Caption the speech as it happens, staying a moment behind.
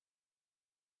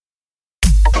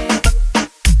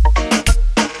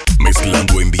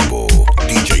Bailando en vivo,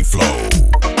 DJ Flow.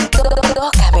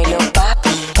 Tócamelo, papi,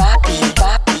 papi,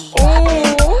 papi.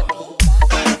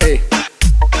 Ey.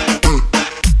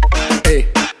 Ey.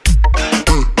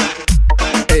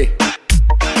 Ey.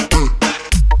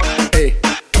 Ey.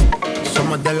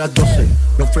 Somos de las 12,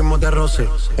 nos fuimos de roce.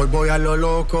 Hoy voy a lo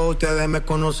loco, ustedes me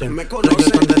conocen.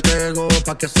 Reggaeton de Tego,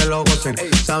 pa' que se lo gocen.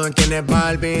 Saben quién es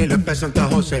Barbie, lo presenta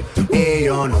José. Y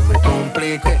yo no me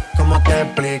complico, ¿cómo te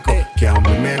explico? Que a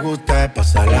mí me gusta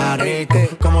pasarla rico.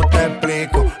 ¿Cómo te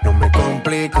explico? No me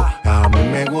complico, a mí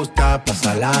me gusta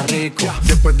pasarla rico.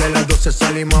 Después de las 12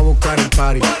 salimos a buscar el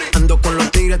party. Ando con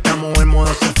los tigres, estamos en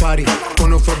modo safari.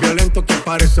 Con un flow violento que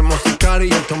parecemos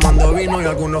sicarios. Tomando vino y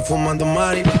algunos fumando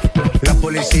mari. La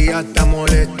policía está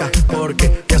molesta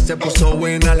porque ya se puso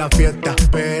buena la fiesta.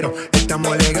 Pero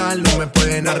estamos legal, no me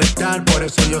pueden arrestar. Por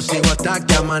eso yo sigo hasta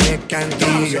que amanezca en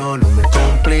ti. Yo no me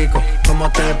complico,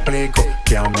 ¿cómo te explico?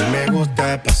 Que a mí me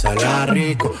gusta pasarla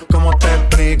rico. ¿Cómo te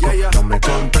explico? No me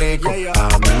complico,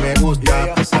 a mí me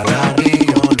gusta pasarla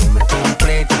rico. No me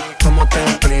complico, ¿cómo te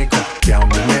explico? Que a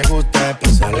mí me gusta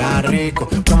pasarla rico.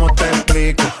 ¿Cómo te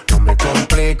explico? No me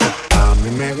complico, a mí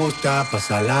me gusta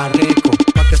pasarla rico.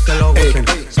 Pa' que se lo gocen,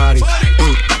 sorry.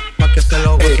 Pa' que se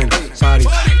lo gocen, sorry.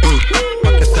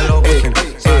 Pa' que se lo gocen,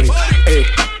 sorry.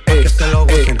 Pa' que se lo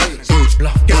gocen.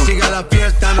 Que siga la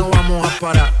fiesta, no vamos a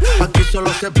parar. Aquí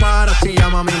solo se para si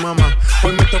llama mi mamá.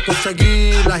 Hoy me tocó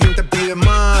seguir, la gente pide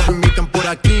más. Me invitan por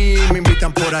aquí, me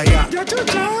invitan por allá.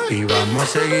 Y vamos a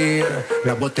seguir.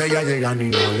 Las botellas llegan y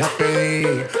no las pedí.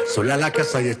 Sola la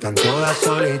casa y están todas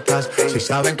solitas. Si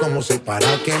saben cómo soy,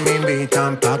 para que me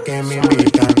invitan, pa' que me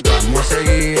invitan. Vamos a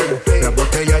seguir. Las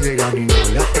botellas llegan y no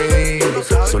las pedí.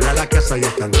 Sola la casa y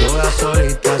están todas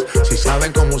solitas. Si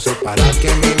saben cómo soy, para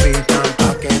que me invitan,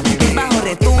 pa' que me invitan. El bajo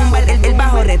retumba, el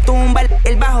bajo retumba,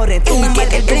 el bajo retumba,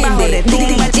 el bajo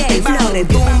retumba, el bajo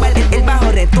retumba, el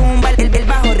bajo retumba, el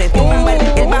bajo retumba,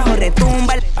 el bajo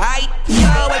retumba. Ay, yo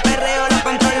el perreo lo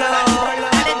controlo.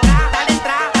 Dale tra, dale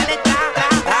tra, dale tra, tra.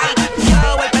 Ay, yo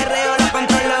el perreo lo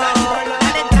controlo.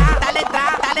 Dale tra, dale tra,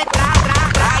 dale tra, tra.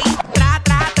 Ay, tra,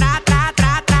 tra, tra, tra,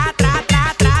 tra, tra, tra,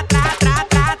 tra, tra, tra,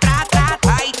 tra, tra, tra, tra.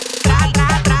 Ay, tra, tra,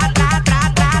 tra, tra, tra,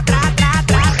 tra, tra, tra,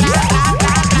 tra, tra,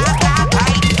 tra.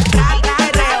 Ay,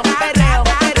 perreo, perreo,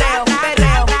 perreo,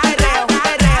 perreo, perreo,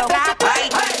 perreo. Ay,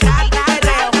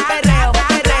 perreo, perreo,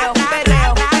 perreo,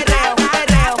 perreo, perreo,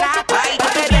 perreo. Ay,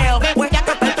 perreo,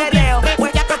 huellaco pa'l perreo,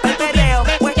 huellaco pa'l perreo,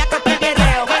 huellaco pa'l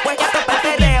perreo, huellaco pa'l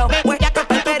perreo, huellaco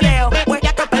pa'l perreo,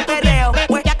 huellaco pa'l perreo,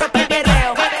 huellaco pa'l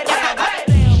perreo.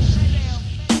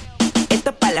 Esto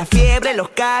es pa' la fiebre, los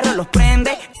carros los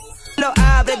prende, lo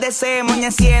abre, de moña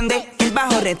enciende. El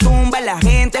bajo retumba, la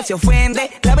gente se ofende.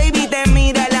 La baby te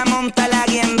mira, la monta, la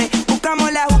guiende.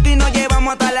 Buscamos la juca y nos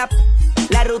llevamos hasta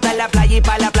la ruta en la playa y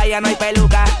pa' la playa no hay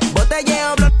peluca.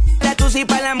 Botelleo, blon, la tusa y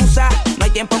pa' la musa. No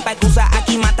hay tiempo pa' excusa,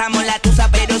 aquí matamos la tusa.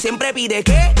 Pero siempre pide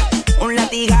que un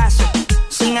latigazo,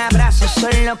 sin abrazo,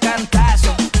 solo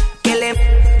cantazo. Que le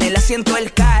el asiento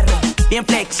del carro, bien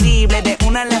flexible, de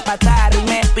una le patar. Y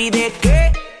me pide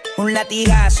que un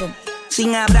latigazo,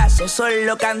 sin abrazo,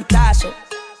 solo cantazo.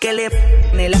 Que le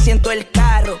el asiento del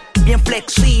carro, bien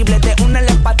flexible, de una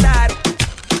le patar.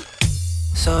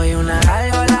 Soy una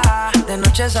gárgola, de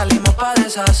noche salimos pa'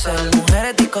 deshacer.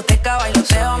 Mujeres, discoteca,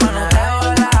 bailoteo,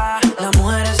 manoteo, la. Las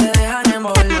mujeres se dejan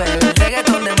envolver. El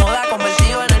reggaeton de moda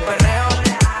convertido en el perreo.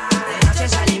 De noche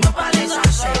salimos pa'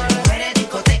 deshacer. Mujeres,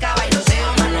 discoteca,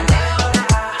 bailoteo, manoteo,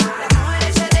 la. Las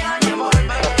mujeres se dejan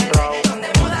envolver. El reggaeton de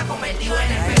moda convertido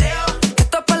en el perreo.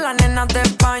 Esto es pa' las nenas de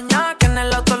España, que en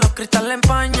el auto los cristales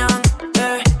empañan.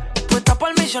 Puesta por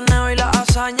el misionero y la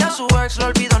hazaña. Su ex lo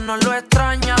olvidó, no lo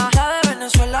extraña. La de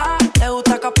Venezuela le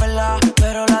gusta capela,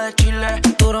 pero la de Chile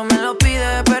duro me lo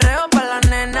pide. Perreo pa' las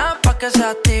nenas, pa' que se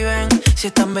activen. Si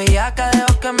están bellacas,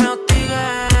 dejo que me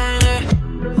hostiguen.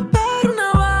 Pero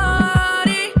una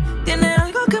body tiene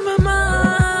algo que me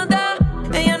mata.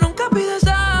 Ella nunca pide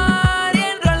estar y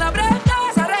en la presta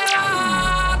se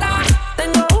arrebata.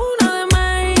 Tengo una de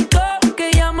México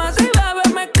que llama si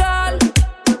bebe mezcal.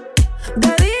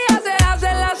 De día se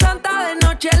hace la santa, de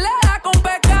noche le da con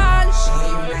pecar. Soy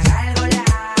una gárgola,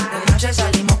 de noche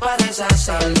salimos pa'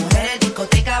 deshacer. Mujeres,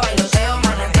 discoteca, bailoteo,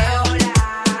 manoteo.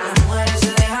 Las mujeres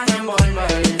se dejan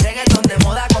envolver. El reggaeton de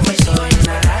moda convertido. Soy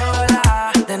una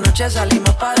gárgola, de noche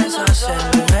salimos pa' deshacer.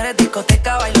 Mujeres,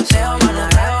 discoteca, bailoteo,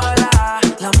 manoteo.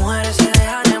 Las mujeres se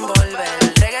dejan envolver.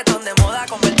 El reggaeton de moda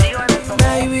convertido en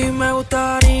baby, me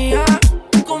gustaría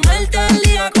comerte el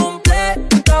día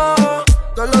completo.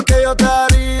 Todo lo que yo te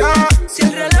haría. Si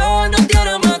el reloj no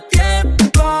tiene más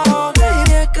tiempo,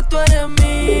 baby, es que tú eres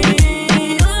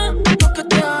mía. Lo que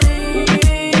te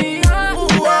haría,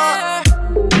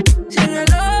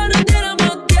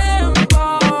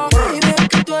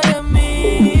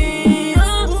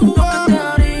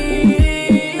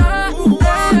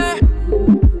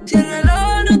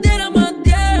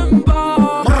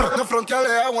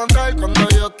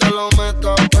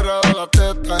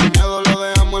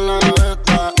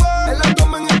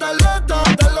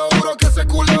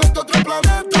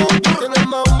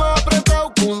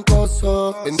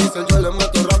 fabuloso. En diesel yo le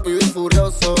meto rápido y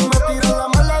furioso. Me tiran la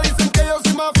mala, dicen que yo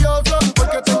soy mafioso.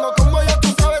 Porque tengo como ya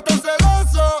tú sabes, tan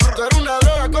celoso. Tú eres una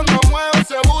droga cuando mueves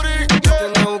ese booty. Yo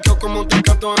te busco como un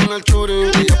tecato en el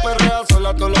churi. Y yo perrea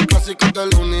sola todos los clásicos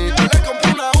del uni. Yo le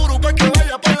compré una Uru pa' que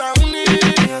vaya pa' la uni.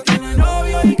 Ella tiene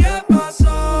novio y ¿qué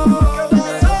pasó?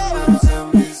 Pero se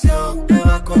envició. Te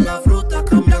vas con la fruta,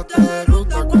 cambiaste de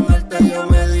ruta. Cuando él te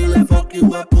llame, dile fuck you,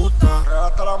 hueputa.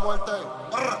 Hasta la muerte.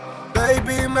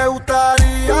 Baby, me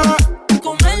gustaría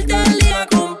comerte el día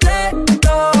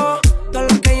completo. Todo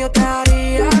lo que yo te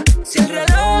haría si el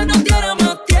reloj no diera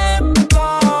más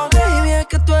tiempo. Baby, es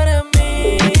que tú eres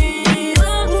mía.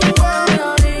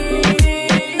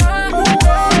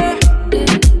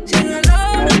 Si el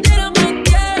reloj no diera más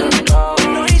tiempo,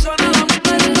 no hizo nada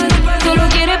más. Solo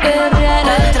quiere perrear,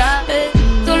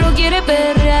 solo quiere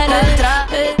perrear,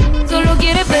 solo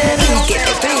quiere perrear. Que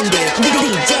te prende,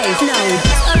 DJ Flow.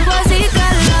 Algo así,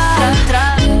 Carla.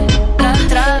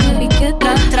 Y que algo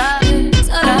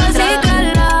así,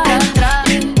 Carla.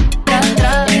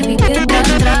 Y que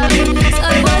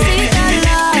algo así,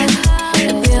 Carla.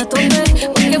 Te pido tope,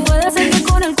 porque puede ser que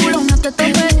con el culo no te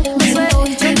tope. Me suelo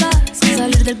y choca sin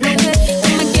salir del bloque.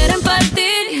 No me quieren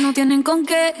partir y no tienen con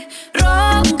qué.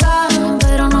 Roncan,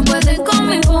 pero no pueden con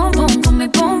mi pum pum, con mi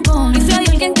pum pum. Y si hay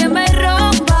alguien que me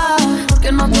rompa,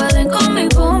 porque no pueden con mi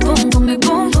pum pum, con mi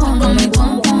pum pum, con mi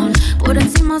pum pum. Por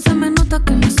encima se me nota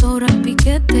que me sobra el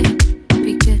piquete,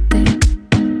 piquete.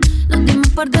 Nos dimos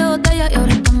un par de botellas y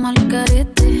ahora estamos al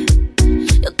carete.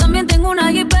 Yo también tengo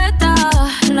una jipeta,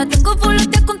 la tengo full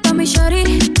con Tommy Shari.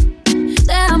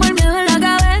 Dejamos el miedo en la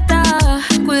gaveta,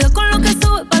 cuida con lo que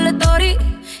sube para la story.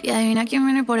 Y adivina quién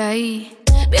viene por ahí.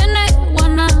 Viene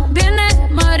Juana, viene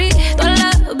Mari, todas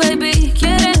las baby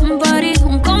quieren party.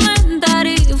 Un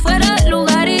comentario fuera de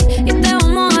lugar y te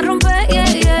vamos a romper, yeah,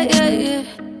 yeah, yeah, yeah.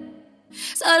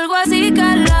 Salgo así,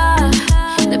 Carla,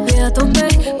 te pido a tope,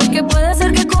 porque puede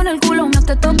ser que con el culo no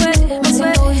te tope. Me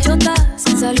suelo y chota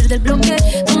sin salir del bloque.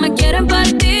 No me quieren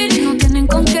partir y no tienen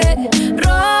con qué.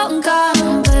 Ronca,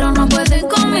 pero no pueden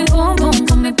con mi pum pum,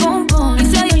 con mi pum pum. Y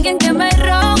si hay alguien que me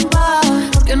rompa,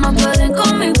 porque no pueden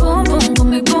con mi pum pum, con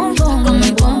mi pum pum, con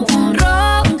mi pum pum.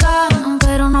 Ronca,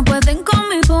 pero no pueden con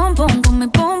mi pum pum, con mi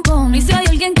pum pum. Y si hay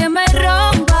alguien que me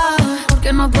rompa,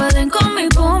 porque no pueden con mi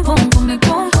pum pum, con mi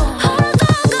pum pum.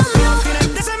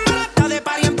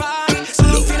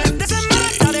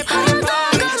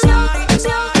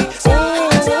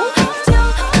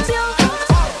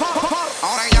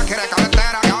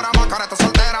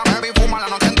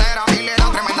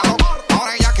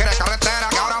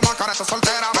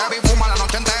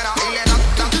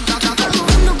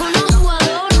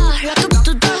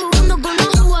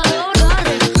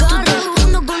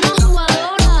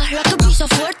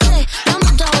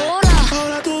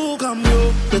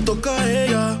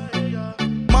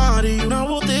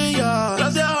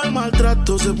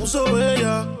 Se puso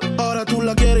bella, ahora tú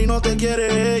la quieres y no te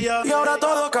quiere ella. Y ahora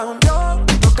todo cambió,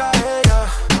 toca a ella.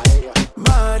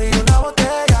 Mari, una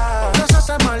botella. Gracias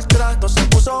al maltrato se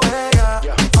puso bella.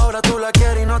 Ahora tú la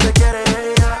quieres y no te quiere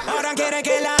ella. Ahora quiere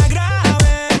que la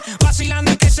grabe,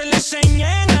 vacilando y que se le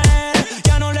enseñe.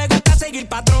 Ya no le gusta seguir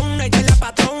patrón, ella es la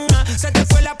patrona. Se te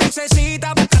fue la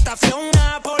princesita, busca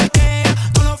Fiona. Porque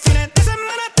todos los fines de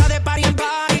semana está de party en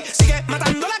party. Sigue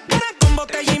matando la cara con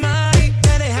botella y mari.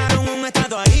 Te dejaron un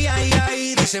estado ahí, ahí,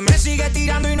 ahí. Dice me sigue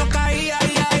tirando y no caía,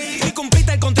 ahí, ahí. Y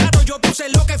cumpliste el contrato, yo puse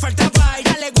lo que faltaba.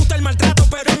 Ella le gusta el maltrato,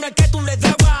 pero no es que tú le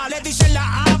dabas. Le dicen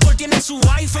la Apple, tiene su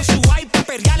iPhone, su iPad,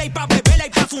 perreala y pa' beberla y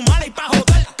pa' fumarla y pa'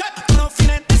 joder. Todos los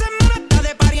fines de semana está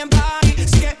de party en party.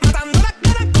 Sigue matando la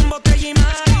cara con botella y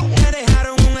mari. Te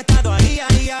dejaron un estado ahí,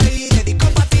 ahí, ahí. Dedicó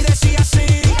pa' ti, decía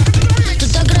así. ¿Tú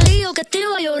te has creído que te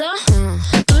iba a llorar?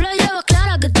 Tú la llevas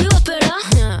clara que te iba a esperar.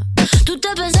 Tú te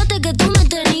pensaste que tú me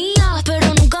tenías,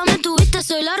 pero nunca me tuviste,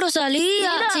 soy la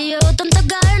Rosalía. Si llevo tantas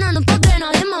cadenas, no es pa' que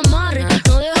nadie me amarre.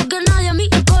 No dejo que nadie a mí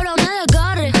el corazón me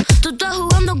desgarre. Tú estás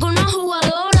jugando con una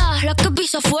jugadora, la que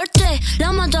pisa fuerte,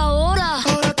 la matadora.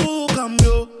 Ahora todo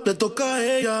cambió, le toca a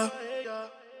ella.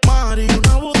 Mari,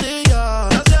 una botella.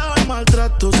 Gracias al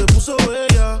maltrato se puso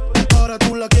bella. Ahora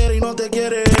tú la quieres y no te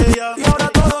quiere ella. Y ahora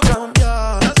todo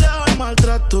cambia. Gracias al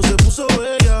maltrato se puso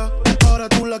bella. Ahora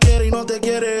tú la quieres y no te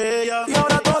quiere ella. Y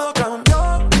ahora todo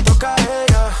cambió, toca a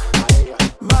ella.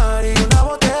 Mari, una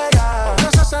botella.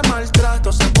 Gracias al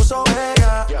maltrato se puso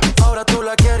bella. Ahora tú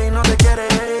la quieres y no te quiere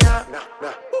ella.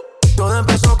 Todo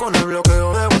empezó con el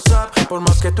bloqueo de WhatsApp. Por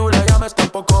más que tú la llames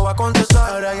tampoco va a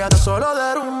contestar. Ahora ya no solo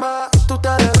derrumba, tú te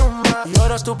derrumbas. Y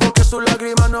ahora tú porque sus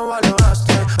lágrimas no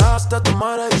valoraste. Hasta tu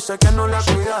madre dice que no la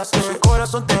cuidaste. Su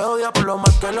corazón te odia por lo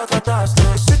mal que lo trataste.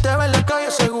 Si te ve en la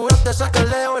calle seguro te saca el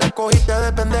leo. La cogiste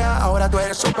de pendeja, ahora tú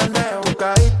eres un pendejo. Tú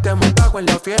caíste muy bajo en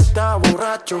la fiesta,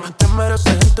 borracho. Te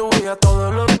mereces en tu vida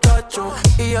todos los cachos.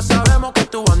 Y ya sabemos que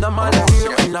tú andas mal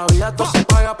herido. En la vida todo se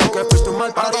paga porque fuiste un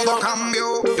mal Para parido. todo cambio,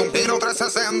 de un tiro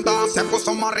 360. Se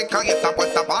puso más rica y está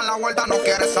puesta para la vuelta. No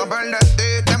quieres saber de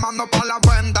ti, te mando pa' la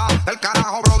cuenta. El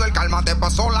carajo, brother, calma, te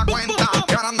pasó la cuenta.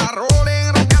 Que ahora anda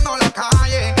rolling, rompiendo la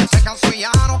calle. Se cansó y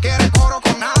ya no quiere coro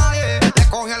con nadie. Le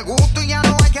coge el gusto y ya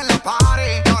no hay quien la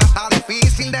pare. Y ahora está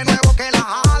difícil de nuevo que la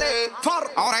jale.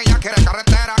 Ahora ella quiere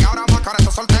carretera y ahora más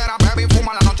careta soltera. Baby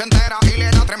fuma la noche entera y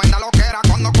le da tremenda loquera.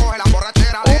 Cuando coge la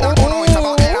borrachera le da uno y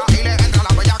zapatera. Y le entra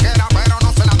la bellaquera, pero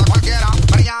no se la da cualquiera.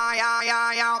 Pero ya.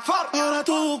 Ahora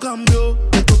todo cambió,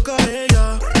 te toca a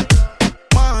ella.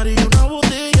 Mari, una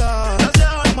botella. Gracias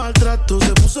al maltrato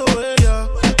se puso bella.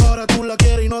 Ahora tú la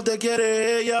quieres y no te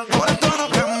quiere ella. Ahora todo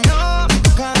cambió, te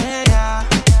toca a ella.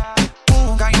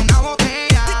 Hay una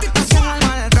botella. Gracias al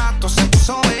maltrato se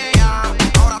puso bella.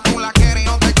 Ahora tú la quieres y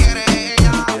no te quiere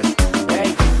ella.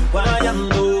 Hey,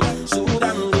 guayando,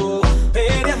 sudando,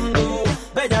 peleando,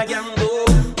 bellaqueando,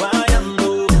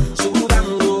 guayando,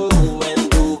 sudando en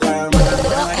tu cama.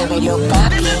 Tócamelo,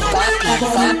 papi,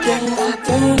 papi,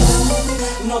 papi.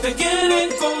 No te quieren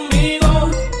conmigo.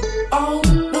 Oh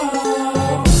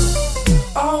no,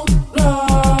 oh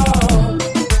no.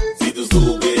 Si tú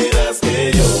supieras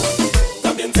que yo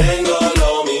también tengo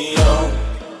lo mío.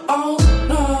 Oh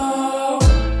no,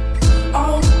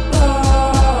 oh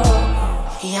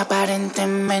no. Y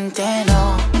aparentemente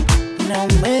no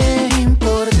me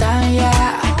importa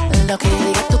ya lo que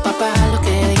diga tu papá, lo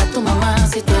que diga tu mamá,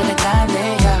 si tú eres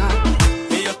grande ya.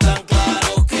 Ellos tan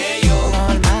claros que yo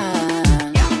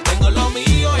Normal. tengo lo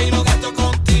mío y lo gasto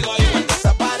contigo. Igual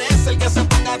desaparece el que se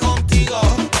ponga contigo,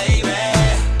 baby.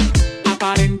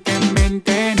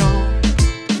 Aparentemente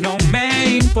no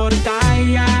me importa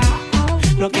ya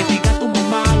lo que diga tu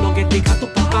mamá, lo que diga tu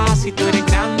papá, si tú eres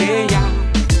grande ya.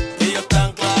 Ellos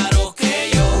tan claros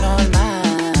que yo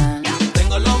Normal.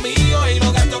 tengo lo mío y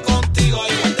lo gasto contigo.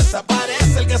 Igual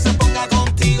desaparece el que se ponga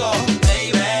contigo,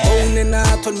 baby. Oh, nena,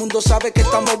 todo el mundo sabe que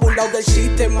estamos burlados del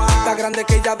sistema. Está grande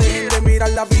que ya dejen de mirar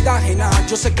la vida ajena.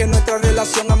 Yo sé que nuestra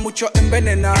relación a muchos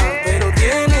envenena, pero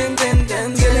tienen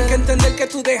que entender que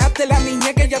tú dejaste la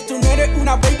niñez, que ya tú no eres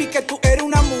una baby, que tú eres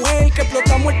una mujer, que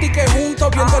explotamos el ticket juntos,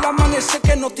 viendo el amanecer,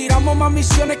 que nos tiramos más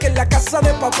misiones que en la casa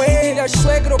de papel. Dile al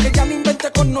suegro que ya no invente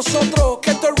con nosotros,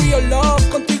 que esto es real love.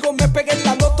 Contigo me pegué en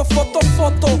la loto, foto.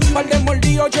 Par de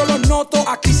mordidos yo los noto.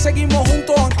 Aquí seguimos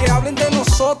juntos aunque hablen de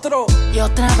nosotros. Y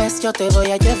otra vez yo te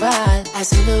voy a llevar a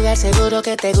ese lugar seguro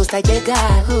que te gusta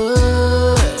llegar.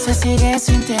 Se sigue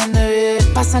sintiendo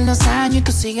bien. Pasan los años y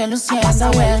tú sigues luciendo. Ha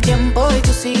pasado el tiempo y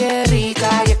tú sigues rica.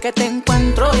 Y es que te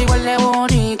encuentro igual de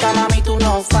bonita. Mami, tú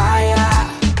no fallas.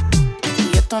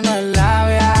 Y esto no es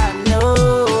labia, no.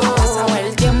 Ha pasado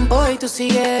el tiempo y tú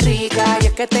sigues rica. Y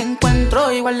es que te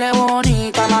encuentro igual de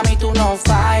bonita. Mami, tú no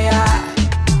fallas.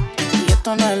 Y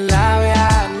esto no es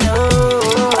labia, no.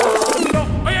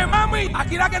 Oye, mami,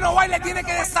 aquí la que no baile tiene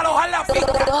que desalojar la pista.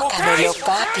 Tócamelo,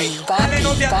 papi, Dale, no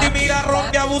papi, te papi. intimidas,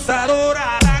 rompe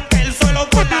abusadora. Arranca el suelo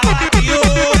con la batidora.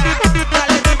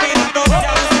 Dale, intimida, rompe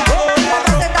abusadora.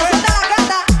 Presentación de la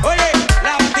gata. Oye,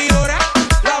 la batidora,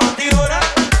 la batidora,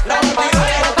 la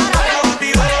batidora, la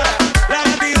batidora, la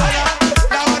batidora,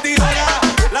 la batidora,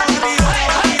 la batidora,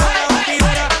 la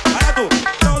batidora. Ahora tú,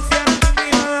 no seas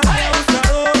intimidada,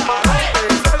 abusadora. Rompe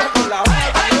el suelo con la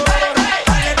batidora.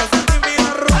 Dale, no seas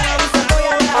intimidada, rompe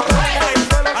abusadora. Rompe el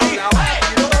suelo con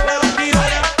la batidora.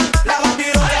 La batidora, la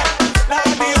batidora, la batidora, la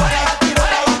batidora, la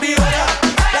batidora,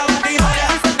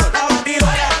 la batidora,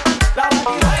 la batidora, la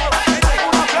batidora.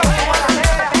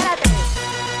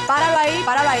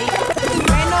 Páralo ahí.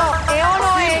 Bueno, o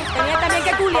no es, tenía también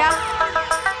que culiar.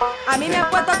 A mí me han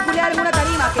puesto a culiar en una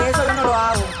tarima, que eso yo no lo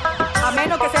hago. A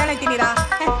menos que sea en la intimidad.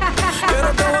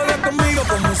 Quiero que juegues conmigo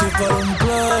como si fuera un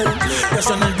play. Que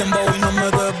suene el dembow y no me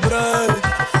des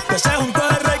break. Que se junte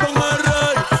el rey con el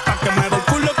rey, pa' que me dé el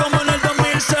culo como en el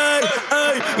 2006.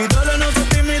 Ey, y dale no se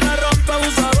tímida, rompe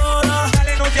abusadora.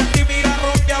 Dale, no seas tímida,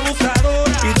 rompe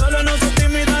abusadora. Y dale no se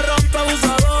tímida, rompe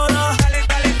abusadora. Dale,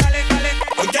 dale, dale, dale.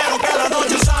 Hoy quiero que la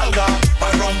noche salga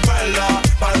para romperla,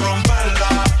 para romperla.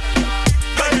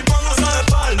 Baby, póngase de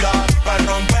espalda para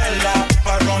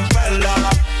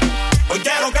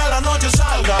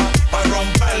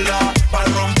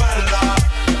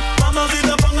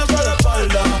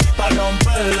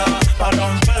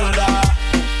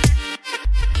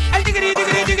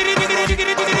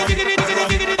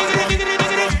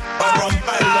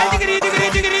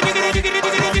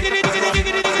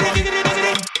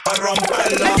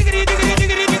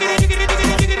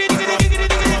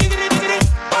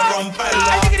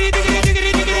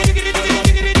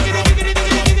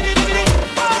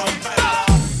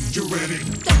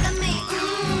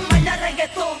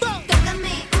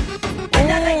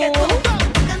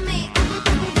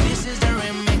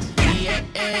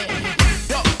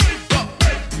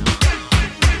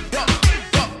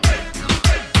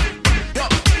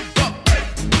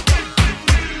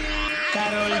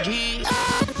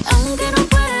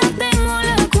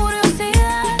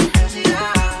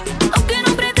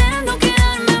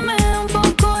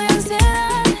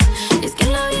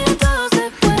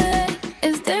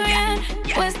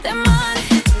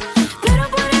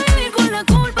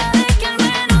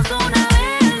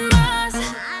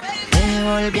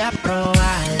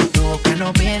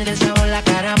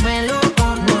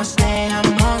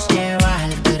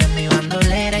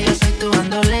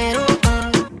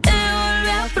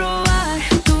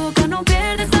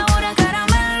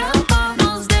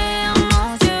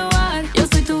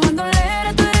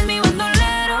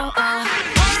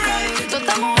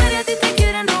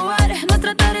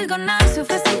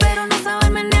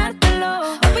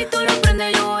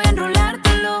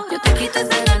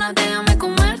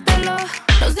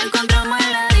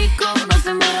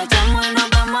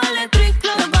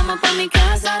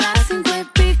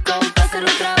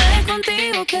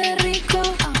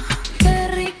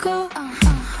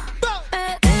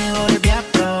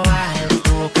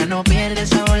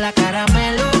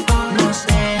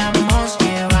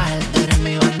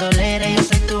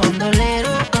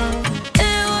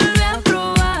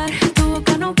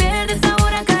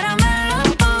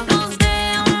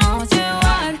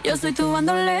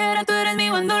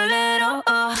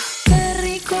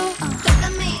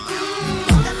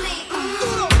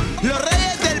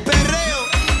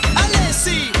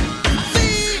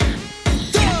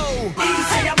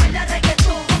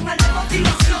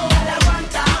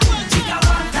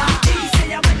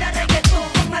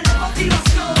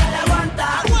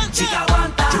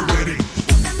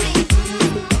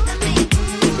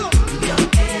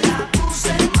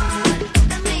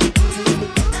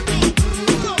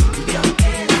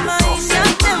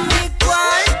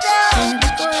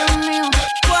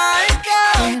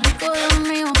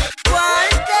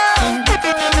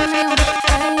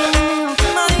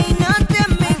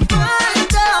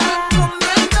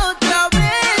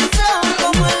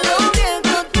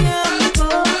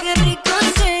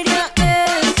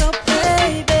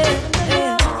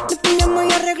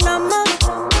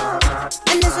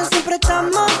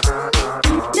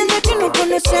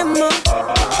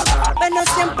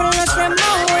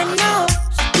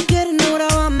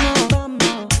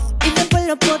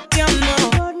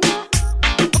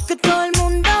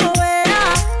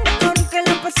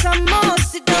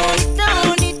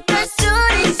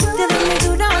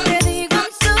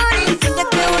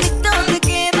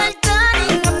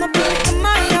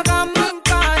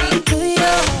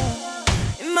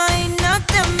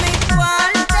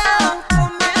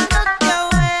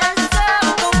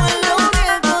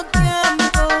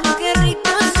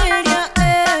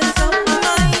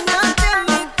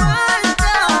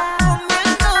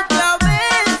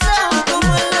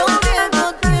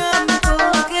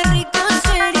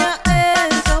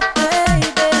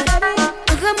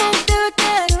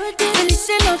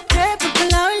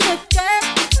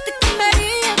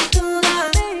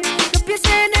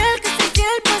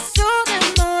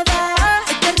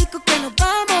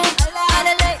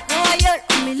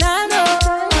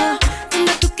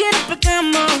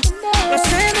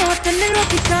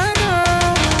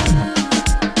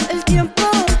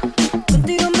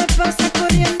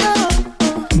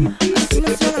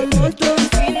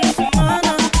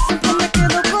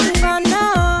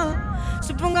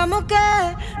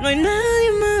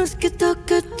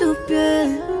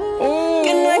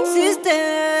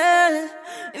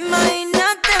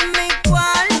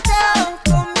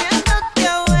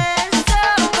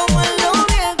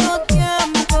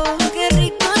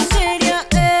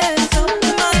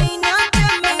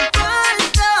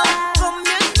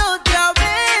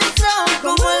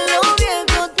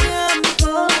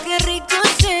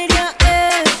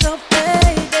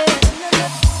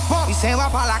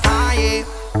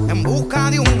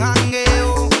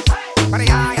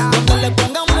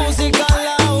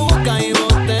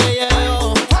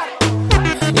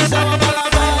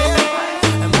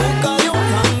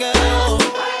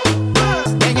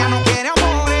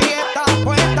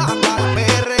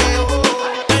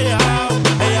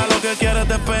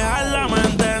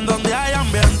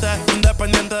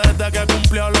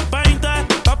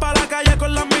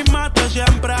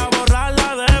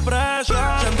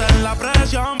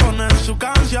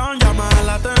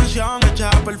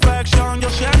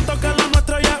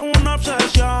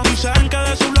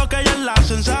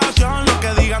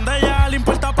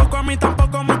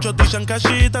dicen que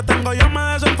si te tengo yo me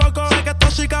desenfoco. Sé que es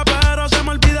tóxica pero se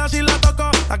me olvida si la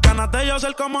toco. Las ganas de yo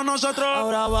ser como nosotros.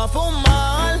 Ahora va a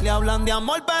fumar, le hablan de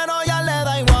amor pero ya le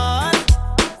da igual.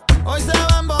 Hoy se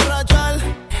va a emborrachar,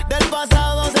 del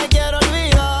pasado se quiere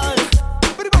olvidar.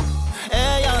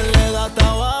 Ella le da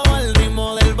tabaco al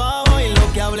ritmo del bajo y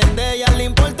lo que hablen de ella le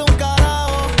importa un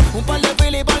carajo. Un par de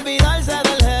filis para olvidarse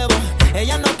del jevo.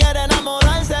 Ella no quiere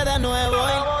enamorarse de nuevo.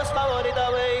 Voz favorita,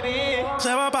 baby.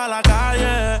 Se va pa' la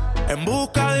calle en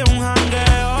busca de un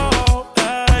jangueo,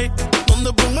 ey,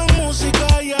 donde pongan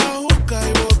música y ajuca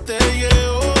y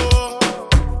botelleo.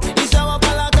 Y se va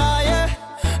pa' la calle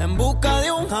en busca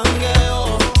de un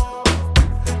jangueo.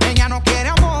 Ella no quiere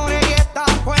amor y está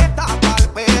puesta pa'l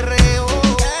perreo.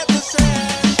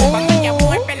 Cuando ella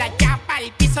mueve la chapa,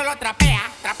 el piso lo trapea,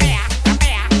 trapea,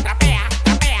 trapea, trapea,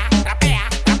 trapea, trapea,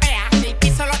 trapea. El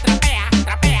piso lo trapea,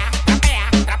 trapea, trapea,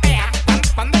 trapea.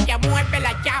 Cuando ella mueve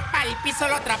la chapa, el piso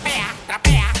lo trapea,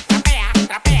 trapea, trapea,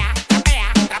 trapea,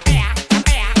 trapea, trapea,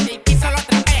 trapea. El piso lo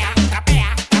trapea, trapea,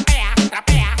 trapea,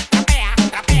 trapea, trapea,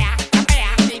 trapea, trapea.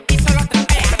 El piso lo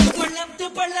trapea.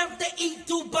 Pa'lante y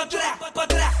tú pa' atrás.